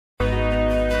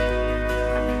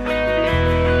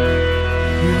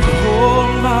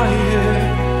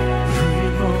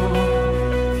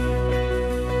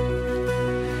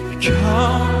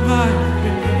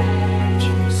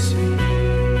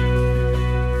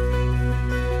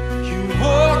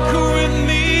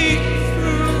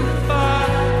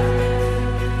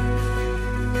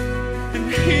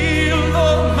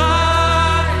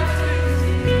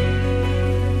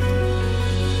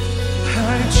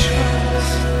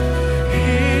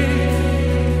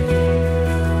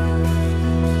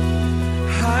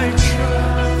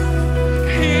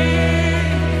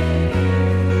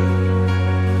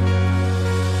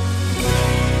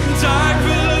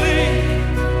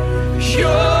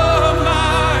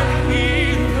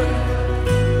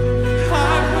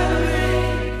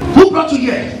to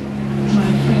hear?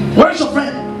 Where is your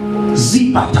friend?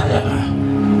 Zipatayaba.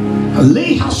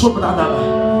 Lay hasobradaba.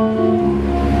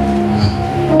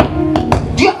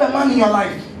 Do you have a man in your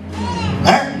life?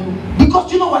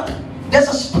 Because you know what? There's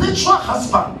a spiritual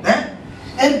husband.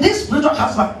 And this spiritual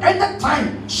husband,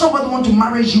 anytime somebody wants to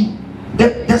marry you,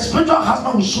 the spiritual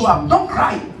husband will show up. Don't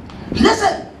cry.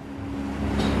 Listen.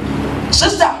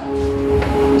 Sister,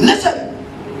 listen.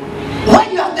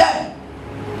 When you are there,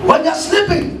 when you're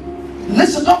sleeping,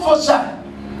 listen, don't fall shy.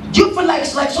 Do you feel like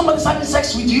it's like somebody's having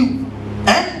sex with you?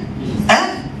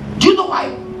 Do you know why?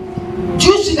 Do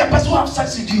you see the person who has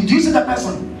sex with you? Do you see the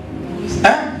person?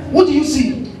 Who do you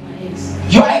see?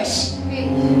 Your ex.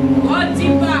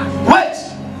 Wait.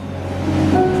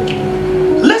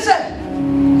 Listen.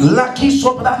 Lucky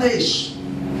Sopradesh.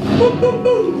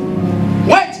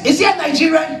 Wait, is he a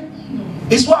Nigerian?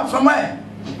 Is what from where?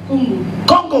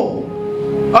 Congo.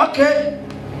 Okay.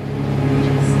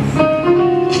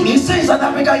 He says South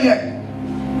Africa here.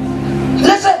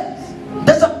 Listen,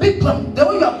 there's a big problem. The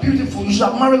way you are beautiful, you should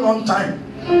have married a long time.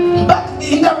 But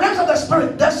in the realms of the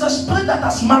spirit, there's a spirit that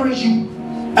has married you.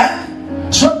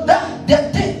 So that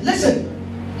listen,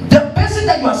 the person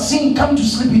that you are seeing come to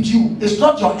sleep with you is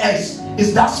not your ex,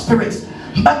 it's that spirit.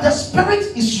 But the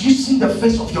spirit is using the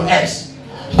face of your ex.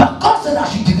 But God said I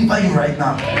should deliver you right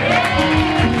now.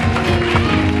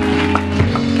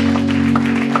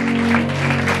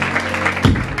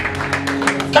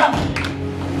 Come.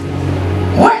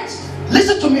 Wait.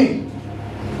 Listen to me.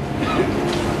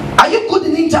 Are you good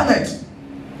in the internet?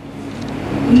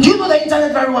 Do you know the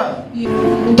internet very well?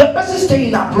 The person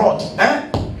staying abroad,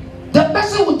 the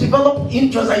person will develop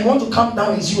interest that you want to come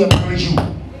down and see you and marry you.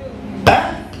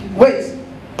 Wait.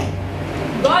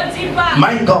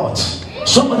 My God.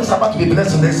 Somebody's about to be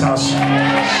blessed in this house.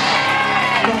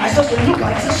 I said, so look,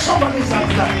 I said, somebody's out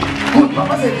there. Good,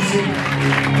 Papa said the same.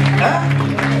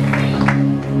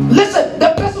 Listen,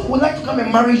 the person would like to come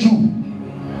and marry you.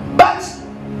 But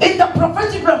in the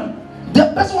prophetic realm, the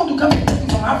person wants to come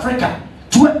from Africa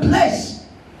to a place.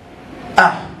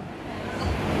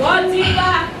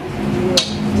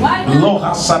 Lord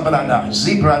has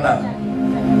Zibrada.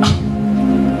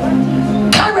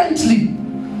 Currently,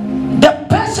 the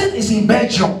person is in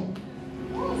Belgium,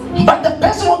 but the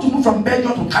person wants to move from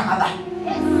Belgium to Canada,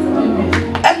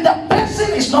 and the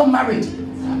person is not married.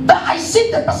 But I see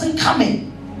the person coming.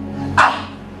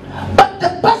 But the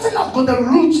person has got the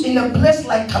roots in a place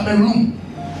like Cameroon.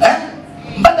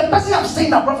 But the person has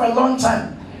stayed abroad for a long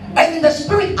time, and in the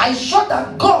spirit, I saw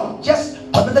that God just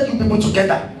connected you people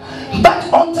together. But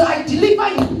until I deliver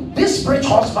you, this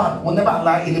spiritual husband will never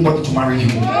allow anybody to marry you.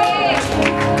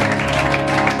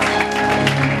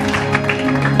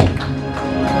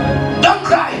 Don't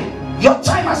cry. Your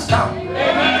time has come.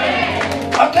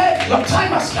 Okay? Your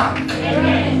time has come.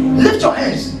 Lift your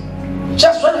hands.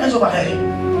 Just spread your hands overhead.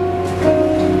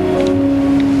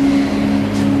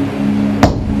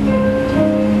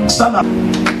 Stand up.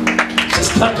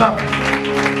 Just stand up.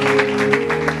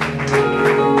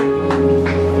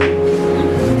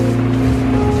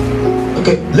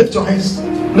 Okay, lift your hands.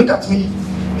 Look at me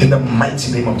in the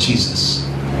mighty name of Jesus.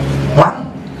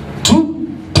 1, 2,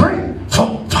 3,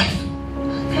 4, 5.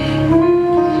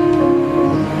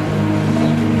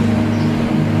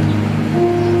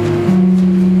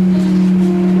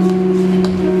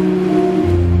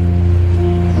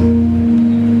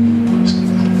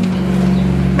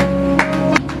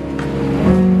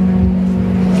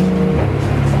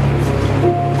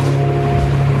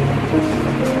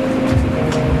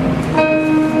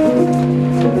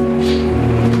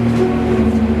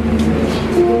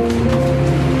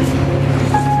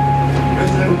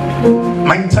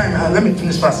 Let me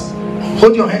finish fast.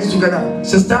 Hold your hands together.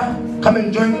 Sister, come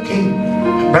and join the king.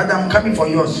 Brother, I'm coming for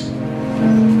yours.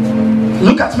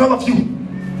 Look at me, all of you.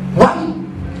 1,